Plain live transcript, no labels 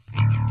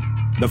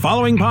The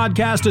following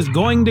podcast is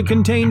going to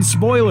contain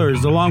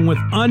spoilers along with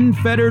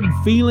unfettered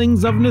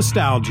feelings of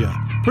nostalgia.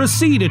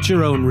 Proceed at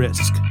your own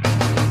risk.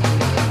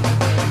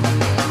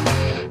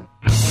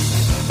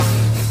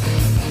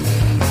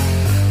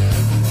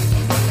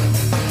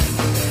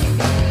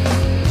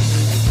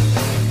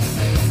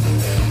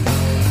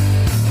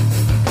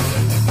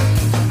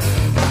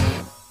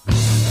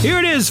 Here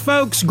it is,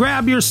 folks.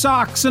 Grab your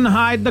socks and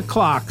hide the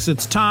clocks.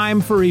 It's time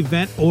for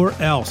Event or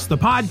Else, the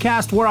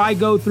podcast where I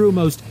go through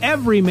most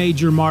every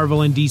major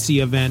Marvel and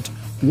DC event,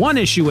 one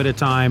issue at a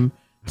time,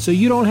 so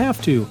you don't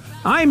have to.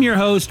 I'm your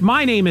host.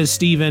 My name is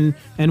Steven,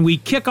 and we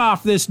kick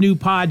off this new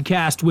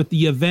podcast with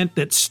the event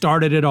that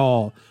started it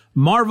all.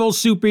 Marvel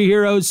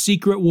Superheroes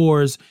Secret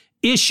Wars,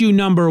 issue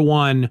number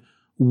 1,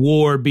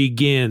 War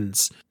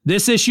Begins.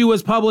 This issue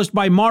was published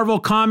by Marvel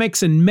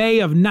Comics in May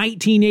of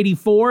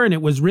 1984, and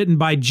it was written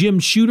by Jim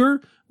Shooter,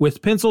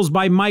 with pencils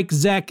by Mike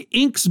Zeck,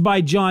 inks by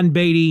John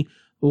Beatty,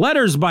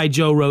 letters by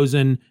Joe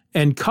Rosen,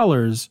 and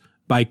colors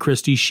by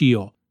Christy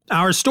Scheel.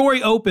 Our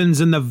story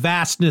opens in the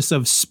vastness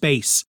of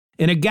space,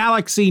 in a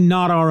galaxy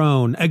not our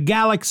own, a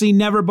galaxy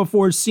never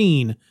before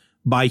seen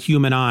by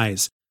human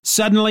eyes.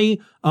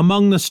 Suddenly,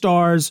 among the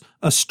stars,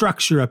 a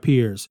structure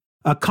appears.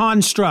 A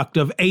construct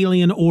of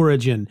alien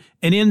origin,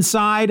 and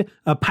inside,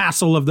 a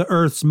passel of the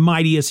Earth's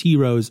mightiest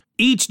heroes,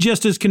 each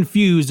just as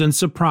confused and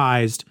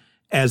surprised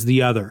as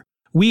the other.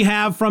 We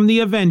have from the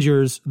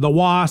Avengers, the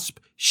Wasp,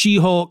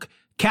 She-Hulk,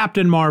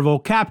 Captain Marvel,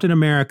 Captain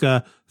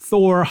America,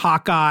 Thor,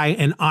 Hawkeye,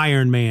 and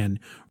Iron Man.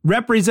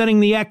 Representing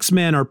the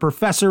X-Men are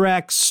Professor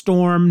X,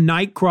 Storm,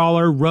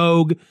 Nightcrawler,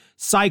 Rogue,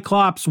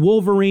 Cyclops,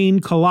 Wolverine,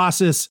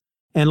 Colossus,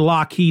 and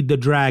Lockheed the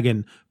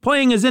Dragon.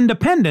 Playing as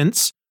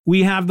independents,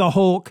 we have the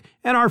Hulk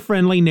and our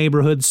friendly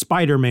neighborhood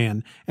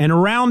Spider-Man.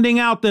 And rounding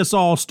out this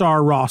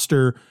all-star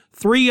roster,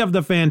 3 of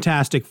the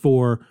Fantastic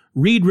Four,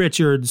 Reed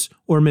Richards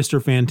or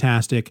Mr.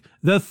 Fantastic,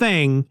 The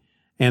Thing,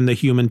 and the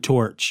Human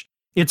Torch.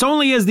 It's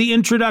only as the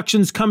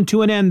introductions come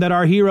to an end that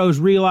our heroes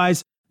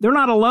realize they're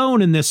not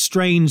alone in this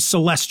strange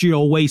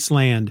celestial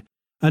wasteland.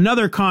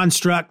 Another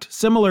construct,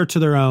 similar to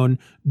their own,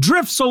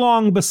 drifts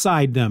along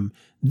beside them.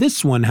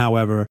 This one,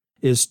 however,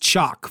 is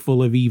chock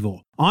full of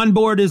evil. On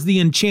board is the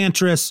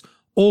Enchantress,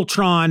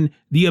 Ultron,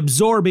 the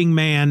Absorbing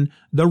Man,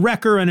 the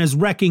Wrecker and his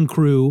wrecking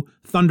crew,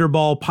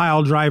 Thunderball,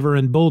 Piledriver,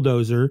 and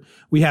Bulldozer.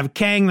 We have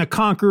Kang the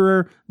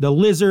Conqueror, the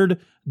Lizard,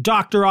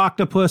 Dr.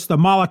 Octopus, the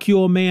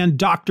Molecule Man,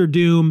 Dr.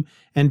 Doom,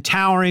 and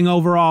towering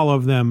over all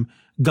of them,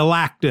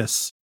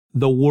 Galactus,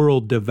 the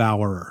World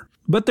Devourer.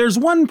 But there's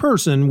one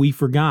person we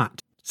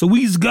forgot. "So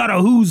we's got a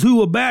who's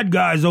who of bad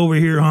guys over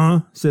here,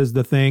 huh?" says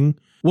the Thing.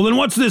 "Well, then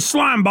what's this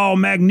slimeball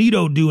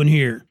Magneto doing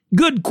here?"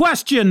 "Good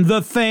question,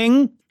 the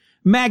Thing."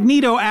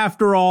 Magneto,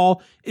 after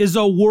all, is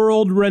a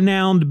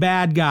world-renowned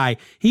bad guy.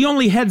 He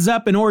only heads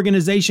up an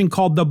organization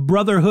called the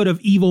Brotherhood of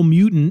Evil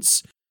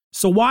Mutants.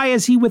 So why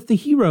is he with the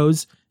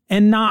heroes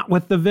and not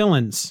with the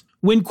villains?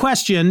 When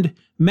questioned,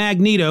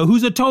 Magneto,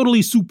 who's a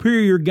totally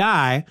superior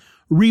guy,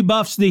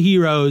 rebuffs the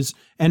heroes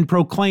and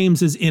proclaims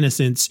his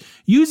innocence,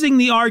 using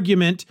the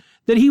argument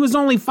that he was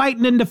only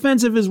fighting in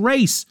defense of his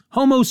race,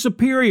 Homo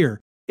Superior.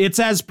 It's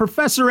as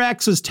Professor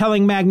X is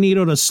telling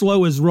Magneto to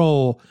slow his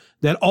roll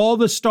that all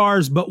the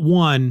stars but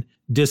one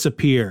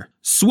disappear.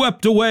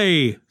 "Swept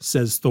away,"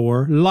 says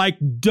Thor,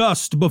 "like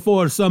dust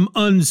before some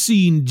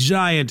unseen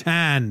giant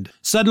hand."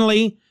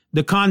 Suddenly,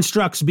 the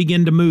constructs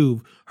begin to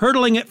move,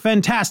 hurtling at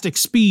fantastic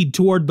speed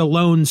toward the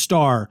lone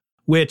star,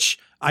 which,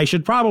 I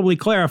should probably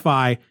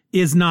clarify,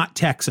 is not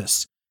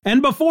Texas.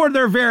 And before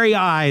their very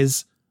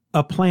eyes,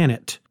 a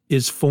planet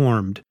is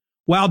formed.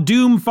 While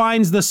Doom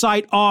finds the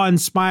sight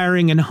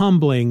awe-inspiring and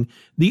humbling,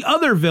 the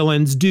other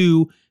villains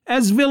do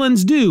as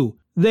villains do.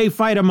 They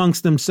fight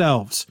amongst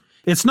themselves.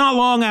 It's not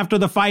long after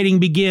the fighting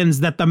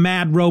begins that the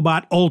mad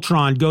robot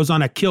Ultron goes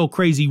on a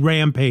kill-crazy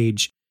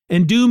rampage,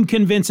 and Doom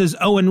convinces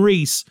Owen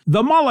Reese,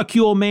 the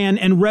Molecule Man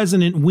and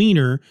Resonant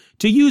Wiener,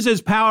 to use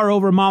his power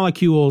over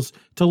molecules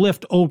to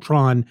lift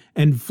Ultron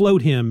and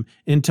float him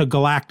into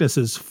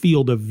Galactus's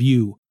field of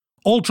view.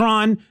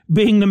 Ultron,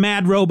 being the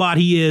mad robot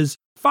he is,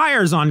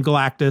 fires on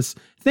Galactus,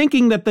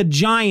 thinking that the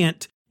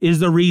giant is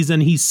the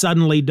reason he's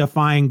suddenly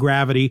defying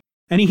gravity,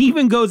 and he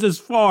even goes as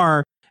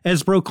far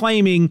as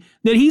proclaiming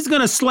that he's going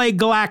to slay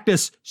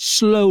Galactus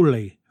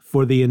slowly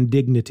for the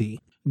indignity.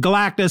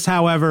 Galactus,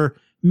 however,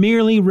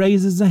 merely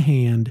raises a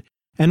hand,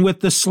 and with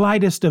the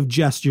slightest of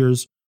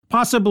gestures,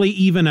 possibly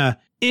even a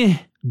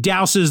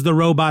douses the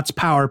robot's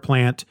power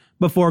plant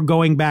before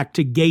going back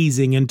to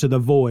gazing into the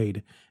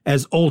void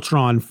as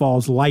Ultron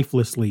falls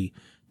lifelessly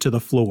to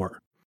the floor.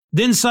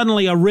 Then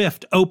suddenly a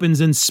rift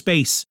opens in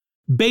space,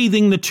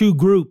 bathing the two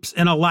groups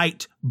in a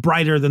light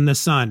brighter than the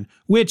sun,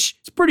 which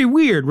is pretty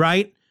weird,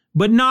 right?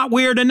 But not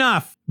weird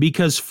enough,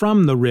 because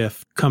from the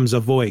rift comes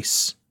a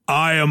voice.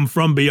 "I am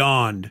from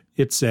beyond,"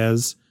 it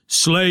says.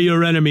 "Slay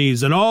your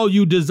enemies, and all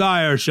you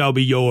desire shall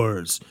be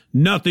yours.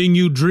 Nothing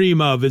you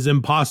dream of is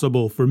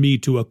impossible for me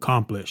to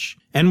accomplish."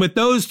 And with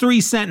those 3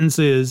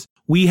 sentences,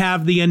 we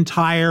have the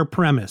entire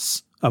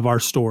premise of our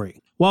story.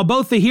 While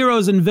both the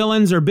heroes and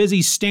villains are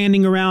busy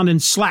standing around in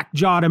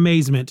slack-jawed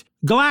amazement,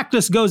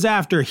 Galactus goes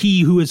after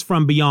he who is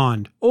from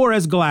beyond, or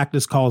as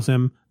Galactus calls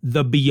him,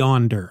 the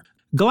Beyonder.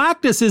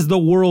 Galactus is the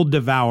world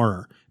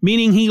devourer,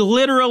 meaning he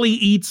literally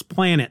eats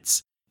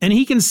planets, and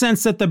he can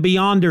sense that the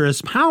Beyonder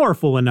is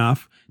powerful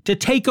enough to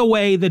take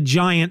away the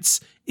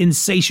giant's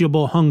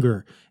insatiable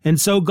hunger. And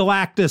so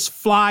Galactus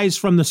flies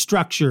from the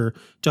structure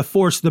to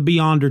force the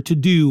Beyonder to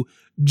do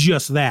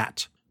just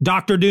that.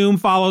 Dr. Doom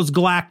follows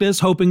Galactus,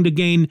 hoping to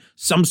gain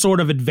some sort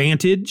of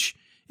advantage.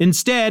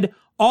 Instead,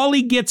 all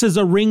he gets is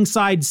a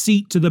ringside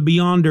seat to the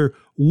Beyonder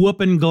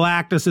whooping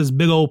Galactus's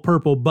big old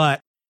purple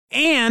butt,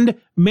 and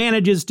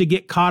manages to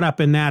get caught up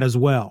in that as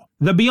well.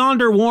 The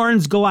Beyonder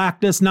warns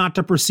Galactus not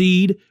to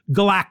proceed.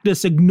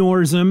 Galactus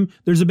ignores him.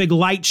 There's a big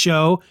light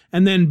show,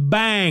 and then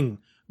bang!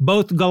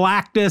 Both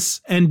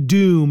Galactus and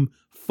Doom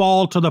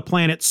fall to the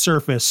planet's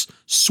surface,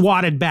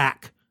 swatted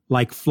back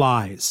like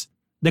flies.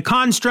 The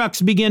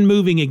constructs begin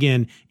moving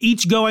again,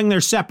 each going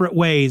their separate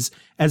ways,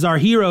 as our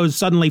heroes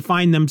suddenly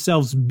find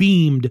themselves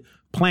beamed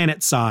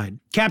planet-side.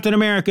 Captain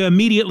America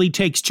immediately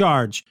takes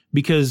charge,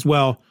 because,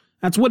 well,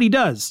 that's what he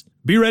does.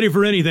 Be ready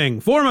for anything.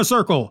 Form a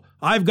circle.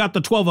 I've got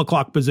the 12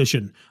 o'clock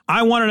position.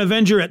 I want an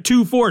Avenger at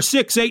 2, 4,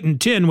 6, 8,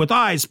 and 10 with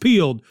eyes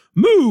peeled.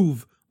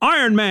 Move!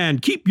 Iron Man,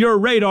 keep your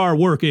radar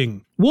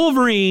working.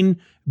 Wolverine,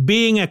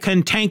 being a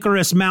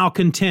cantankerous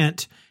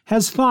malcontent,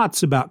 has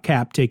thoughts about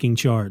Cap taking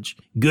charge.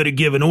 Good at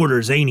giving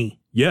orders, ain't he?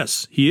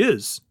 Yes, he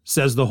is,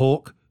 says the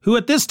Hulk, who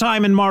at this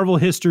time in Marvel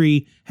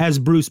history has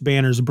Bruce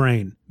Banner's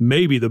brain.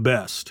 Maybe the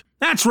best.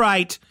 That's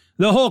right.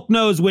 The Hulk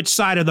knows which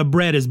side of the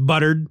bread is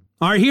buttered.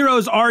 Our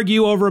heroes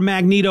argue over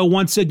Magneto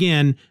once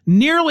again,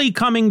 nearly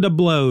coming to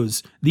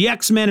blows. The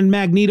X-Men and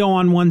Magneto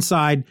on one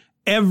side,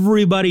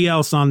 everybody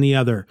else on the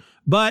other.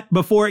 But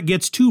before it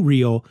gets too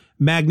real,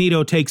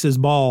 Magneto takes his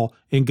ball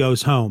and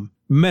goes home.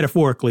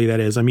 Metaphorically, that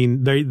is. I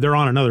mean, they're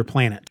on another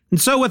planet. And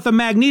so with the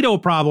Magneto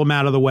problem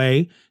out of the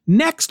way,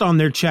 next on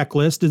their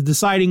checklist is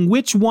deciding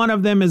which one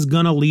of them is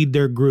going to lead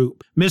their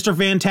group. Mr.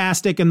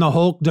 Fantastic and the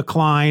Hulk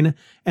decline,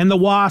 and the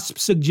Wasp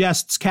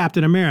suggests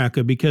Captain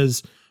America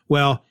because,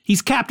 well,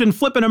 he's Captain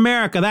Flippin'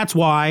 America, that's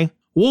why.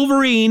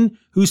 Wolverine,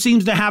 who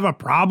seems to have a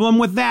problem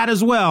with that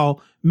as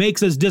well,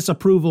 makes his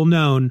disapproval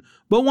known.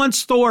 But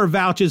once Thor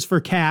vouches for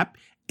Cap,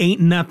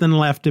 ain't nothing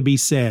left to be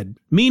said.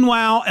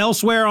 Meanwhile,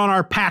 elsewhere on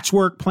our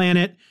patchwork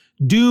planet,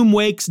 Doom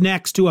wakes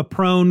next to a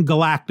prone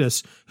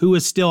Galactus, who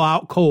is still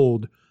out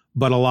cold,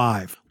 but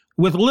alive.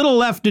 With little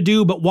left to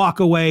do but walk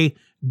away,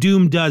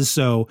 Doom does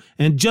so,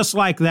 and just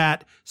like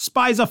that,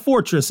 spies a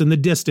fortress in the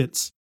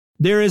distance.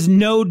 There is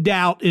no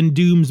doubt in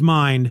Doom's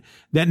mind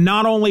that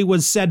not only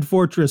was said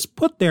fortress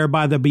put there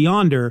by the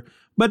Beyonder,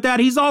 but that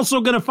he's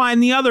also going to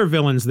find the other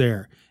villains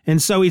there. And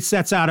so he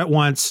sets out at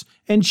once,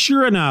 and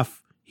sure enough,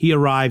 he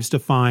arrives to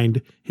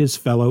find his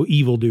fellow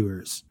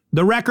evildoers.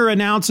 The Wrecker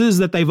announces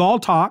that they've all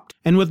talked,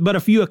 and with but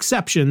a few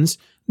exceptions,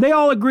 they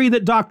all agree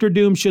that Dr.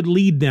 Doom should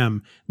lead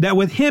them, that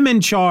with him in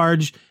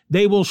charge,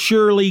 they will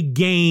surely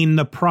gain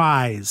the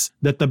prize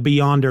that the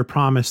Beyonder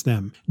promised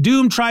them.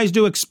 Doom tries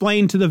to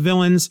explain to the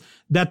villains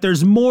that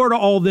there's more to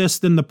all this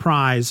than the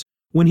prize,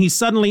 when he's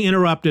suddenly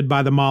interrupted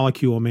by the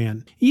Molecule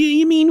Man.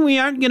 You mean we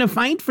aren't going to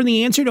fight for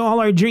the answer to all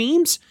our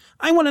dreams?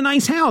 I want a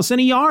nice house and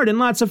a yard and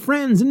lots of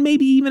friends and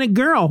maybe even a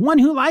girl, one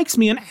who likes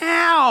me, and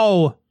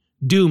ow!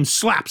 Doom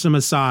slaps him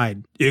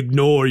aside.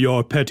 Ignore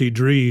your petty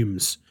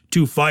dreams.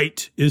 To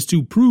fight is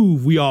to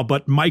prove we are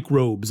but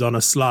microbes on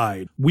a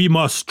slide. We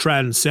must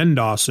transcend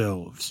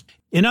ourselves.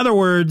 In other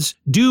words,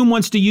 Doom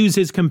wants to use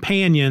his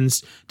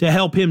companions to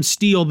help him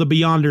steal the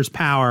Beyonder's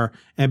power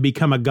and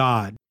become a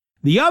god.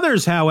 The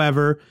others,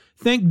 however,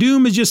 think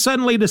Doom has just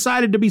suddenly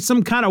decided to be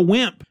some kind of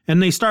wimp,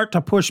 and they start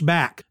to push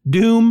back.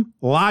 Doom,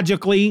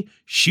 logically,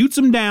 shoots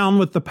him down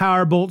with the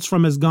power bolts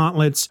from his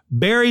gauntlets,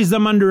 buries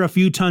them under a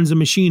few tons of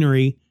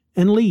machinery,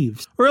 and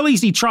leaves. Or at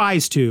least he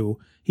tries to.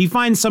 He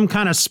finds some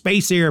kind of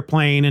space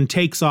airplane and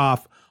takes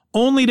off,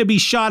 only to be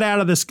shot out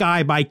of the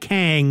sky by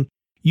Kang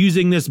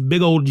using this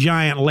big old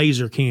giant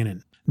laser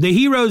cannon. The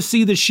heroes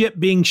see the ship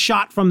being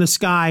shot from the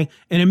sky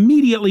and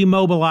immediately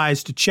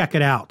mobilize to check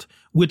it out,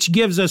 which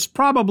gives us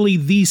probably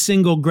the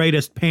single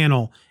greatest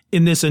panel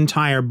in this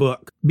entire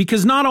book.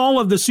 Because not all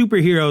of the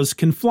superheroes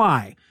can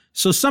fly,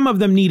 so some of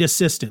them need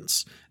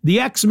assistance. The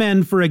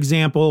X-Men, for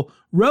example,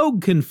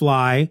 Rogue can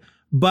fly,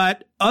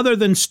 but other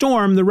than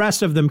Storm, the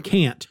rest of them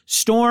can't.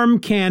 Storm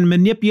can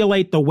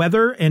manipulate the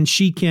weather, and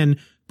she can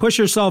push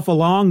herself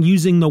along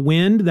using the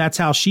wind. That's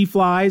how she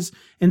flies.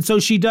 And so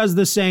she does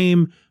the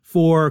same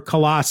for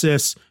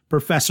Colossus,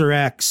 Professor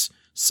X,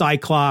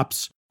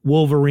 Cyclops,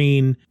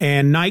 Wolverine,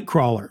 and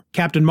Nightcrawler.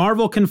 Captain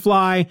Marvel can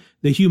fly,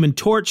 the Human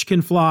Torch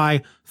can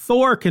fly,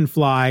 Thor can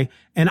fly,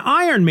 and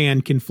Iron Man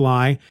can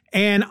fly.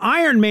 And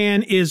Iron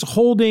Man is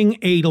holding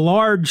a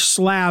large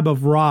slab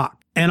of rock.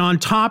 And on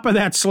top of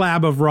that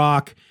slab of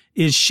rock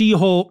is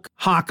She-Hulk,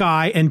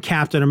 Hawkeye, and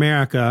Captain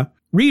America.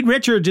 Reed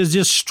Richards is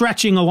just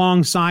stretching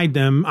alongside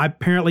them.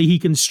 Apparently he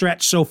can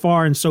stretch so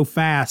far and so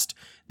fast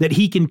that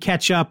he can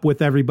catch up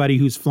with everybody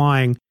who's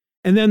flying.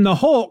 And then the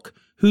Hulk,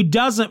 who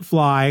doesn't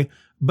fly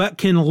but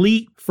can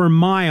leap for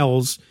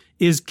miles,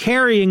 is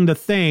carrying the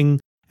thing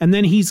and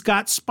then he's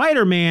got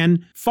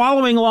Spider-Man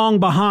following along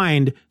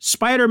behind.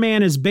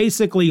 Spider-Man is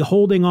basically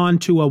holding on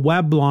to a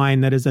web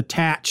line that is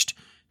attached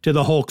to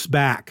the Hulk's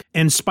back,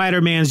 and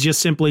Spider-Man's just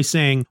simply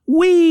saying,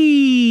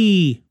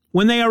 "Whee!"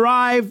 When they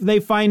arrive, they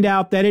find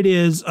out that it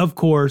is, of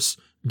course,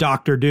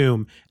 Dr.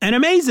 Doom. And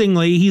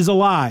amazingly, he's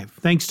alive,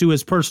 thanks to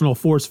his personal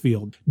force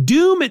field.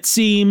 Doom, it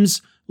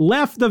seems,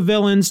 left the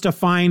villains to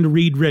find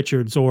Reed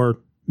Richards, or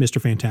Mr.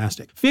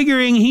 Fantastic,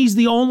 figuring he's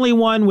the only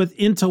one with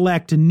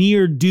intellect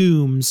near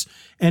Doom's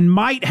and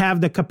might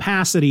have the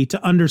capacity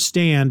to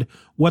understand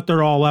what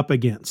they're all up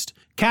against.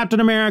 Captain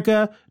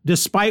America,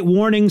 despite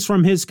warnings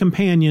from his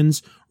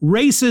companions,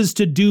 races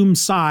to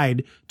Doom's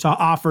side to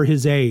offer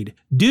his aid.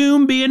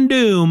 Doom, being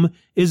Doom,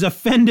 is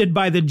offended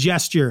by the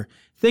gesture,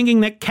 thinking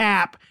that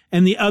Cap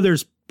and the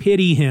others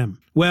pity him.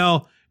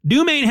 Well,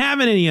 Doom ain't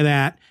having any of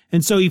that,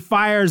 and so he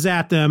fires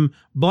at them,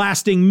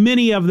 blasting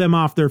many of them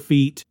off their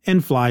feet,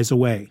 and flies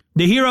away.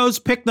 The heroes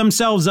pick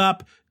themselves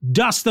up,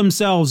 dust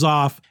themselves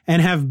off,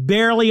 and have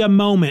barely a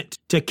moment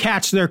to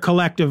catch their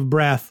collective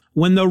breath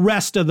when the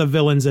rest of the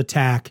villains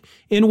attack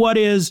in what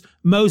is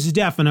most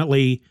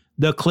definitely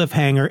the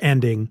cliffhanger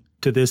ending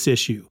to this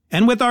issue.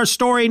 And with our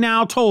story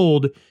now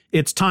told,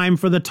 it's time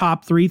for the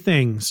top 3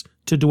 things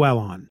to dwell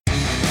on.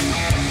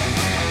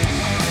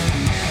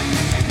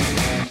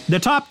 The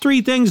top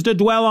 3 things to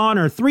dwell on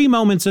are 3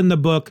 moments in the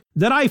book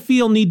that I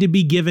feel need to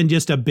be given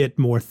just a bit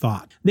more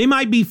thought. They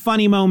might be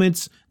funny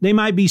moments, they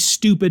might be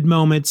stupid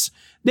moments,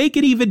 they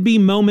could even be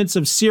moments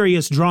of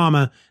serious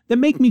drama that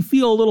make me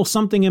feel a little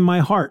something in my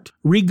heart.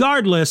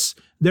 Regardless,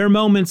 they're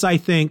moments I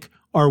think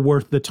are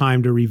worth the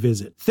time to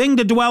revisit. Thing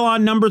to dwell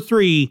on number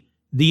 3,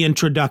 the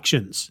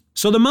introductions.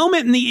 So the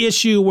moment in the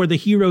issue where the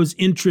heroes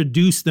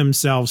introduce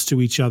themselves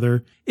to each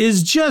other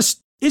is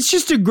it's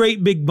just a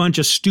great big bunch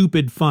of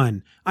stupid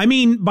fun. I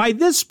mean, by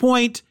this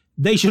point,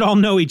 they should all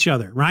know each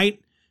other, right?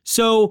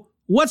 So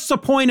what's the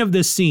point of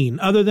this scene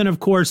other than, of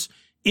course,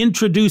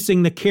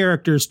 introducing the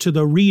characters to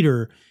the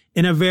reader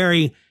in a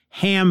very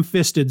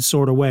ham-fisted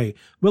sort of way?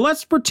 But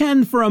let's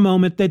pretend for a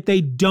moment that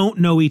they don't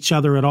know each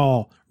other at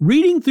all.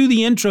 Reading through the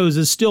intros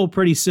is still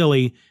pretty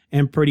silly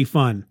and pretty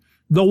fun.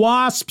 The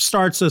Wasp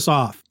starts us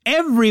off.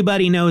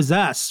 Everybody knows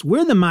us.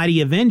 We're the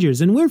Mighty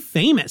Avengers and we're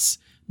famous.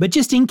 But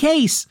just in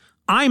case,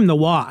 I'm the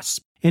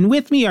Wasp. And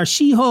with me are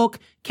She-Hulk,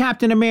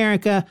 Captain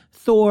America,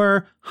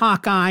 Thor,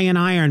 Hawkeye, and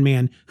Iron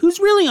Man, who's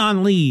really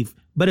on leave,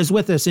 but is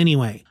with us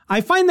anyway.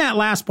 I find that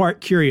last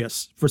part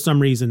curious for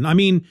some reason. I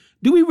mean,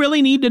 do we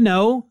really need to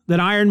know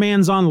that Iron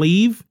Man's on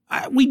leave?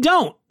 We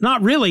don't.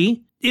 Not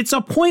really. It's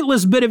a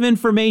pointless bit of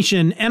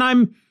information, and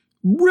I'm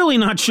really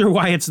not sure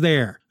why it's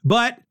there.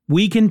 But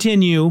we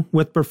continue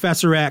with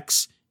Professor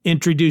X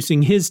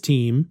introducing his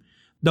team.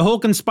 The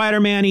Hulk and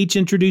Spider-Man each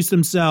introduce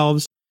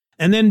themselves,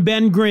 and then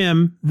Ben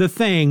Grimm, the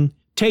Thing,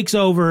 takes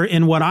over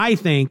in what I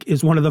think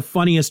is one of the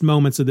funniest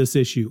moments of this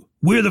issue.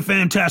 "We're the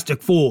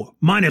Fantastic Four,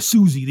 minus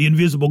Susie, the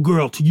Invisible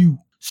Girl, to you.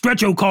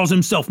 Stretcho calls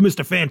himself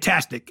Mr.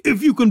 Fantastic,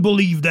 if you can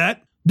believe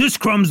that. This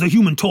Crumb's the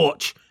Human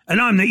Torch, and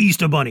I'm the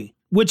Easter Bunny."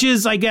 Which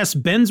is, I guess,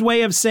 Ben's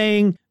way of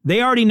saying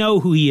they already know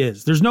who he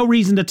is. There's no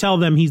reason to tell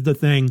them he's the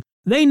Thing.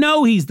 They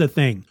know he's the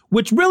Thing,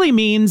 which really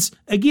means,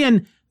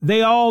 again,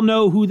 they all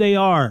know who they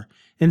are.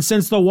 And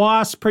since the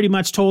Wasp pretty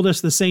much told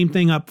us the same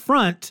thing up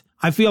front,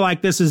 I feel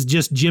like this is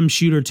just Jim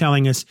Shooter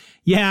telling us,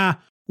 yeah,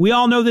 we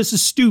all know this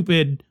is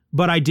stupid,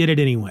 but I did it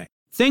anyway.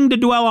 Thing to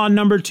dwell on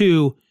number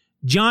 2,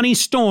 Johnny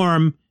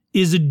Storm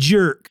is a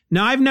jerk.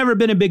 Now, I've never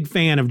been a big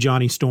fan of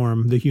Johnny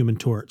Storm, the Human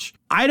Torch.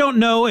 I don't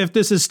know if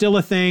this is still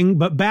a thing,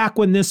 but back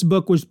when this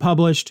book was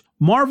published,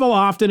 Marvel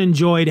often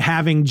enjoyed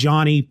having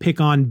Johnny pick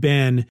on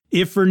Ben,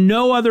 if for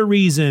no other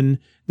reason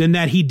than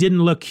that he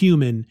didn't look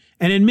human.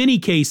 And in many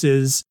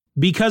cases,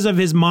 because of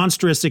his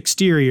monstrous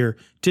exterior,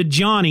 to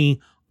Johnny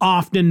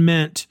often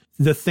meant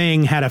the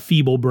Thing had a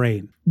feeble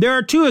brain. There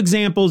are 2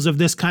 examples of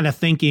this kind of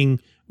thinking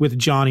with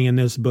Johnny in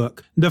this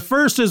book. The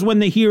first is when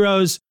the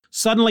heroes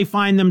suddenly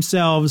find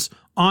themselves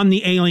on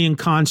the alien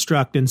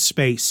construct in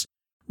space.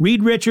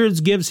 Reed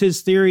Richards gives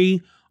his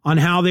theory on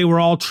how they were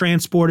all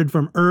transported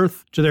from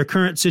Earth to their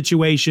current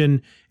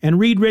situation, and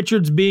Reed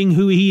Richards, being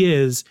who he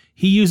is,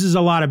 he uses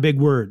a lot of big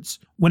words.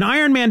 When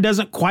Iron Man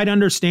doesn't quite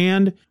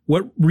understand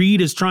what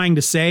Reed is trying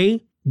to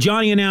say,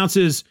 Johnny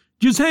announces,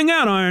 "Just hang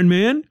out, Iron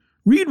Man.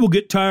 Reed will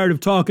get tired of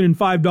talking in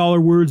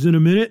 $5 words in a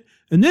minute,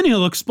 and then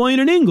he'll explain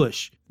in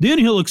English. Then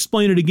he'll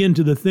explain it again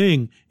to the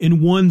Thing in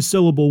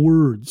 1-syllable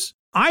words."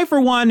 I,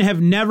 for one,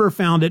 have never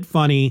found it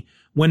funny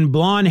when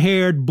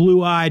blonde-haired,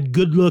 blue-eyed,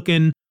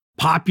 good-looking,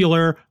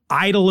 popular,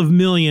 idol of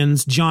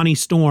millions Johnny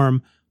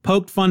Storm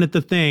poked fun at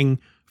the Thing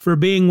for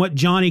being what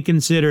Johnny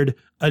considered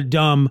a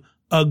dumb,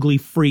 ugly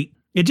freak.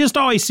 It just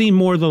always seemed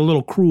more than a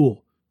little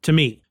cruel to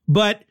me.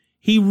 But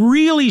he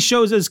really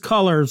shows his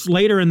colors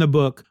later in the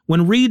book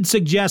when Reed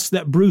suggests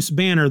that Bruce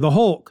Banner, the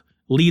Hulk,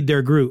 lead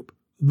their group.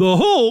 "The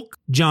Hulk?"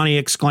 Johnny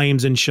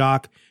exclaims in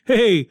shock.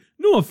 "Hey,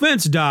 no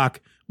offense, Doc,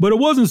 but it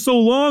wasn't so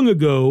long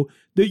ago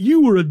that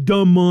you were a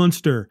dumb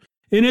monster,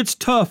 and it's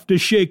tough to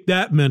shake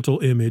that mental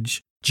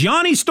image."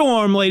 Johnny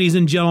Storm, ladies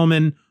and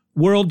gentlemen,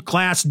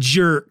 world-class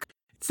jerk.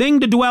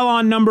 Thing to dwell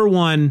on number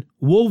 1,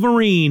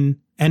 Wolverine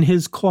and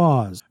his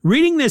claws.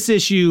 Reading this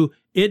issue,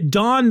 it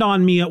dawned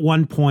on me at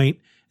one point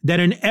that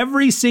in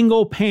every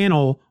single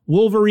panel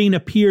Wolverine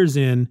appears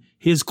in,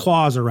 his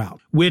claws are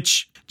out,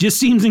 which just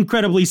seems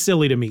incredibly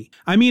silly to me.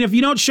 I mean, if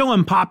you don't show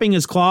him popping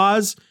his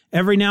claws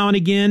every now and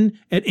again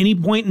at any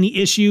point in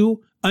the issue,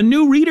 a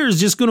new reader is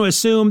just going to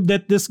assume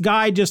that this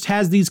guy just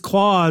has these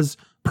claws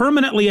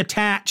permanently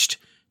attached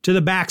to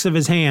the backs of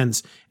his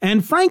hands.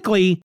 And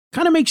frankly,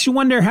 kind of makes you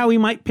wonder how he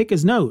might pick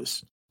his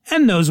nose.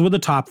 And those were the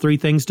top 3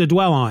 things to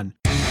dwell on.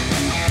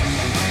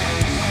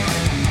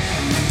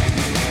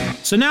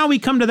 So now we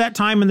come to that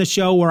time in the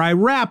show where I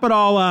wrap it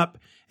all up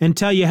and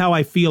tell you how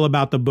I feel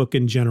about the book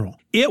in general.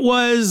 It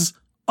was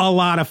a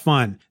lot of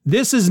fun.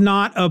 This is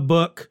not a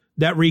book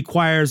that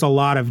requires a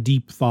lot of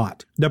deep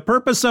thought. The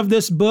purpose of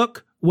this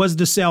book was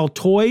to sell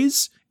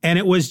toys, and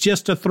it was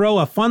just to throw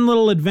a fun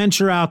little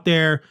adventure out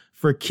there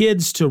for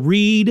kids to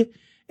read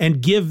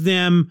and give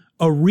them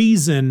a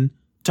reason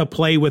to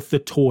play with the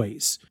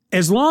toys.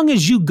 As long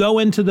as you go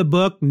into the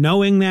book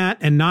knowing that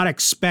and not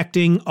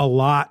expecting a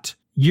lot,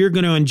 you're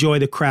going to enjoy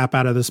the crap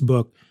out of this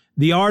book.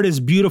 The art is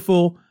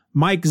beautiful.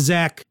 Mike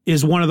Zeck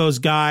is one of those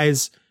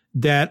guys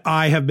that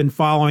I have been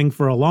following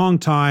for a long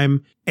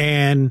time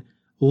and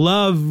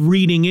love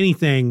reading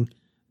anything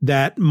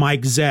that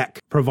Mike Zeck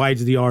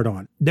provides the art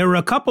on. There were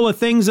a couple of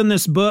things in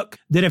this book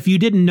that if you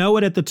didn't know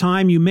it at the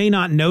time, you may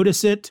not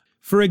notice it.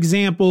 For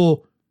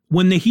example,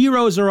 when the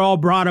heroes are all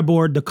brought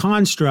aboard the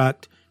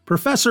Construct,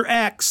 Professor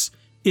X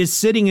is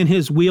sitting in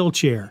his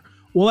wheelchair.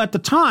 Well, at the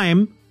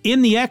time,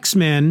 in the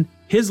X-Men,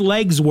 his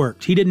legs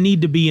worked. He didn't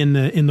need to be in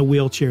the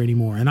wheelchair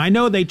anymore. And I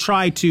know they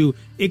try to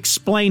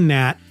explain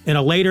that in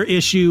a later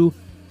issue,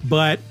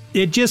 but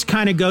it just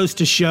kind of goes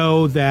to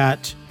show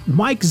that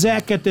Mike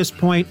Zeck at this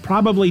point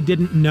probably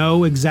didn't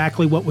know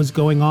exactly what was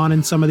going on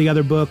in some of the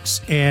other books,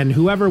 and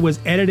whoever was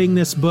editing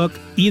this book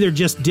either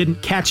just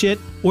didn't catch it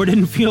or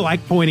didn't feel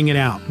like pointing it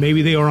out.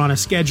 Maybe they were on a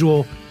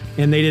schedule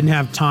and they didn't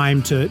have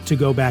time to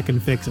go back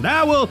and fix it.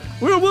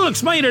 We'll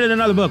explain it in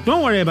another book.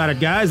 Don't worry about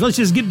it, guys. Let's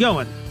just get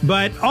going.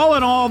 But all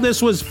in all,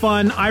 this was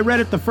fun. I read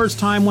it the first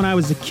time when I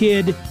was a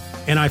kid,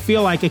 and I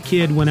feel like a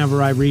kid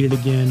whenever I read it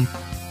again.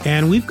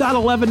 And we've got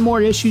 11 more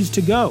issues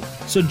to go.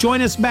 So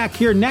join us back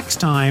here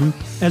next time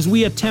as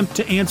we attempt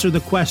to answer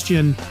the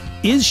question,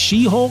 is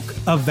She-Hulk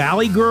a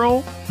Valley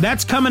Girl?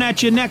 That's coming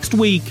at you next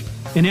week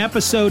in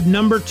episode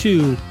number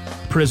 2,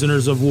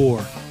 Prisoners of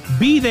War.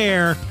 Be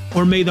there,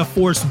 or may the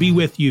Force be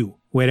with you.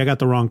 Wait, I got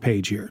the wrong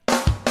page here.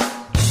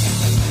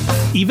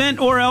 Event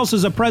or Else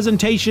is a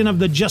presentation of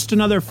the Just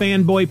Another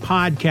Fanboy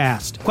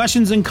podcast.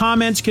 Questions and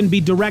comments can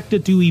be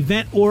directed to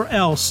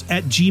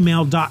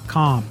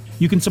eventorelse@gmail.com.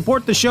 You can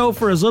support the show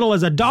for as little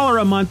as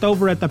 $1 a month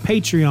over at the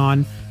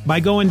Patreon by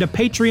going to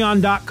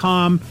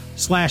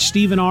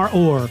patreon.com/Stephen R.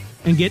 Orr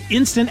and get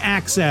instant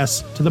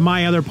access to the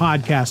My Other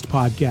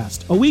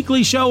podcast, a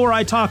weekly show where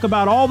I talk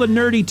about all the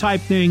nerdy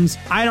type things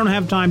I don't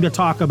have time to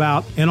talk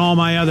about in all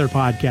my other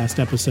podcast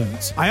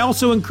episodes. I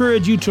also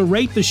encourage you to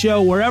rate the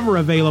show wherever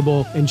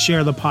available and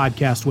share the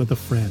podcast with a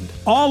friend.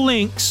 All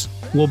links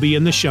will be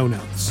in the show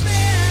notes.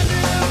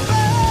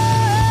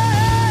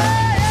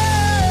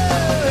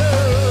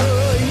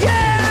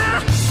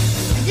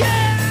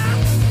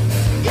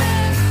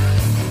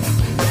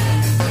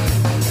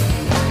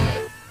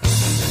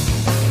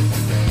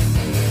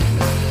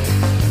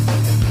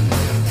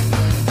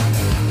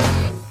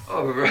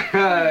 All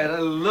right, I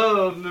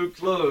love new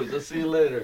clothes. I'll see you later.